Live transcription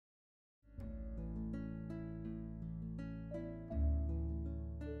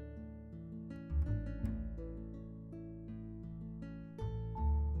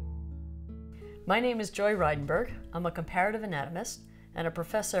My name is Joy Reidenberg. I'm a comparative anatomist and a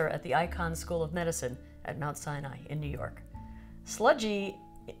professor at the Icahn School of Medicine at Mount Sinai in New York. Sludgie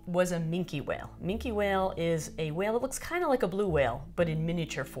was a minke whale. Minke whale is a whale that looks kind of like a blue whale, but in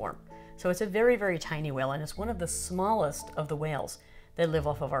miniature form. So it's a very, very tiny whale, and it's one of the smallest of the whales that live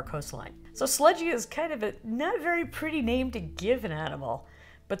off of our coastline. So Sludgie is kind of a not very pretty name to give an animal,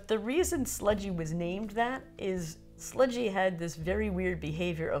 but the reason Sludgie was named that is Sludgie had this very weird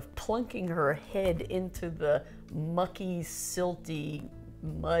behavior of plunking her head into the mucky, silty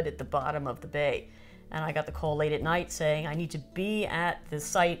mud at the bottom of the bay. And I got the call late at night saying I need to be at the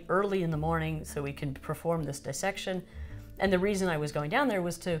site early in the morning so we can perform this dissection. And the reason I was going down there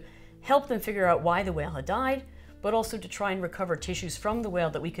was to help them figure out why the whale had died, but also to try and recover tissues from the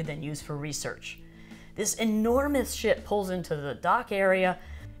whale that we could then use for research. This enormous ship pulls into the dock area,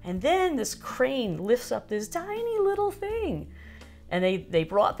 and then this crane lifts up this tiny little thing. And they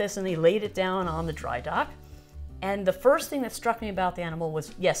brought this and they laid it down on the dry dock. And the first thing that struck me about the animal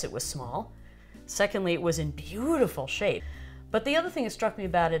was, yes, it was small. Secondly, it was in beautiful shape. But the other thing that struck me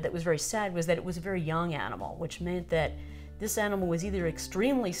about it that was very sad was that it was a very young animal, which meant that this animal was either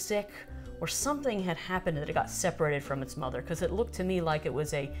extremely sick or something had happened that it got separated from its mother, because it looked to me like it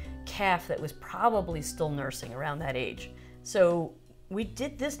was a calf that was probably still nursing around that age. So we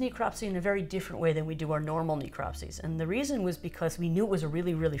did this necropsy in a very different way than we do our normal necropsies. And the reason was because we knew it was a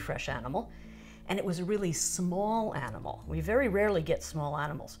really, really fresh animal, and it was a really small animal. We very rarely get small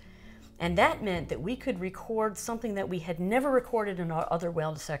animals. And that meant that we could record something that we had never recorded in our other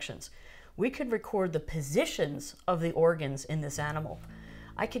whale dissections. We could record the positions of the organs in this animal.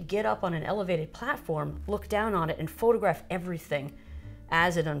 I could get up on an elevated platform, look down on it, and photograph everything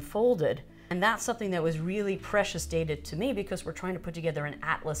as it unfolded. And that's something that was really precious data to me because we're trying to put together an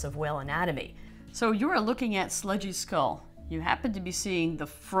atlas of whale anatomy. So you are looking at Sludgie's skull. You happen to be seeing the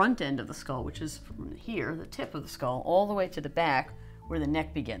front end of the skull, which is from here, the tip of the skull, all the way to the back where the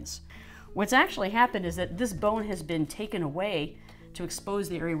neck begins. What's actually happened is that this bone has been taken away to expose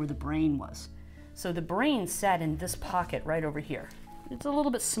the area where the brain was. So the brain sat in this pocket right over here. It's a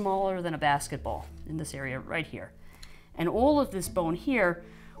little bit smaller than a basketball in this area right here. And all of this bone here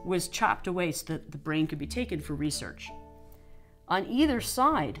was chopped away so that the brain could be taken for research. On either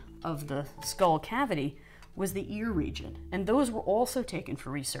side of the skull cavity was the ear region, and those were also taken for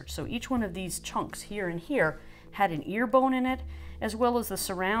research. So each one of these chunks here and here had an ear bone in it, as well as the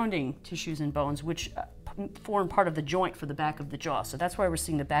surrounding tissues and bones, which form part of the joint for the back of the jaw. So that's why we're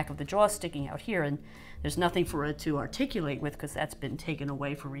seeing the back of the jaw sticking out here, and there's nothing for it to articulate with because that's been taken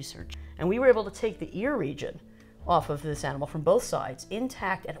away for research. And we were able to take the ear region off of this animal from both sides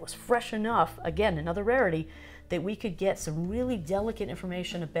intact, and it was fresh enough, again, another rarity, that we could get some really delicate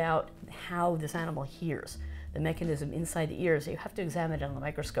information about how this animal hears, the mechanism inside the ears. You have to examine it on the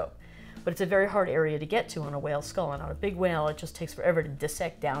microscope. But it's a very hard area to get to on a whale skull, and on a big whale it just takes forever to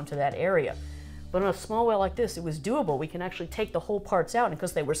dissect down to that area. But on a small whale like this, it was doable. We can actually take the whole parts out, and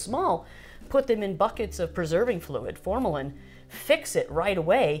because they were small, put them in buckets of preserving fluid, formalin, fix it right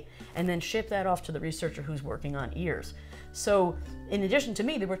away, and then ship that off to the researcher who's working on ears. So in addition to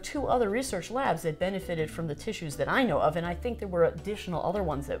me, there were 2 other research labs that benefited from the tissues that I know of, and I think there were additional other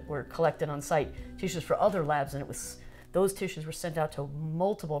ones that were collected on site, tissues for other labs, and those tissues were sent out to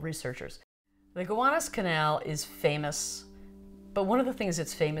multiple researchers. The Gowanus Canal is famous, but one of the things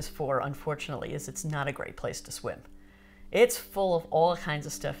it's famous for, unfortunately, is it's not a great place to swim. It's full of all kinds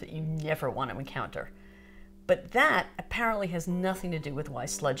of stuff that you never want to encounter. But that apparently has nothing to do with why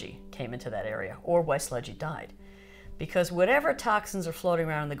Sludgie came into that area or why Sludgie died. Because whatever toxins are floating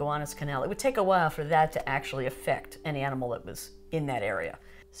around in the Gowanus Canal, it would take a while for that to actually affect any animal that was in that area.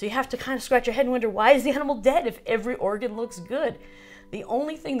 So you have to kind of scratch your head and wonder, why is the animal dead if every organ looks good? The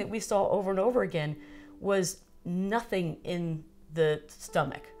only thing that we saw over and over again was nothing in the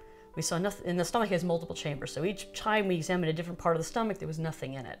stomach. We saw nothing, and the stomach has multiple chambers, so each time we examined a different part of the stomach, there was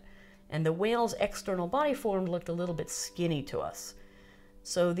nothing in it. And the whale's external body form looked a little bit skinny to us.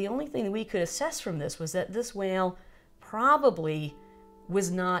 So the only thing that we could assess from this was that this whale probably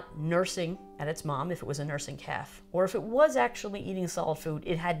was not nursing at its mom, if it was a nursing calf, or if it was actually eating solid food,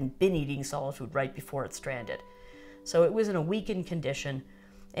 it hadn't been eating solid food right before it stranded. So it was in a weakened condition,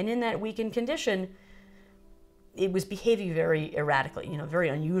 and in that weakened condition, it was behaving very erratically, very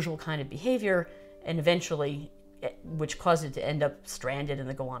unusual kind of behavior, and eventually, which caused it to end up stranded in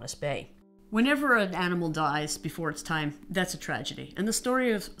the Gowanus Bay. Whenever an animal dies before its time, that's a tragedy. And the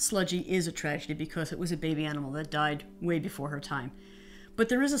story of Sludgie is a tragedy because it was a baby animal that died way before her time. But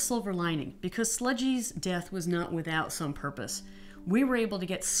there is a silver lining, because Sludgie's death was not without some purpose. We were able to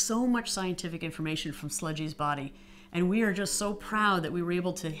get so much scientific information from Sludgie's body And we are just so proud that we were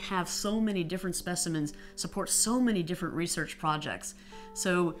able to have so many different specimens support so many different research projects.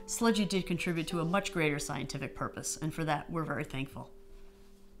 So Sludgie did contribute to a much greater scientific purpose, and for that we're very thankful.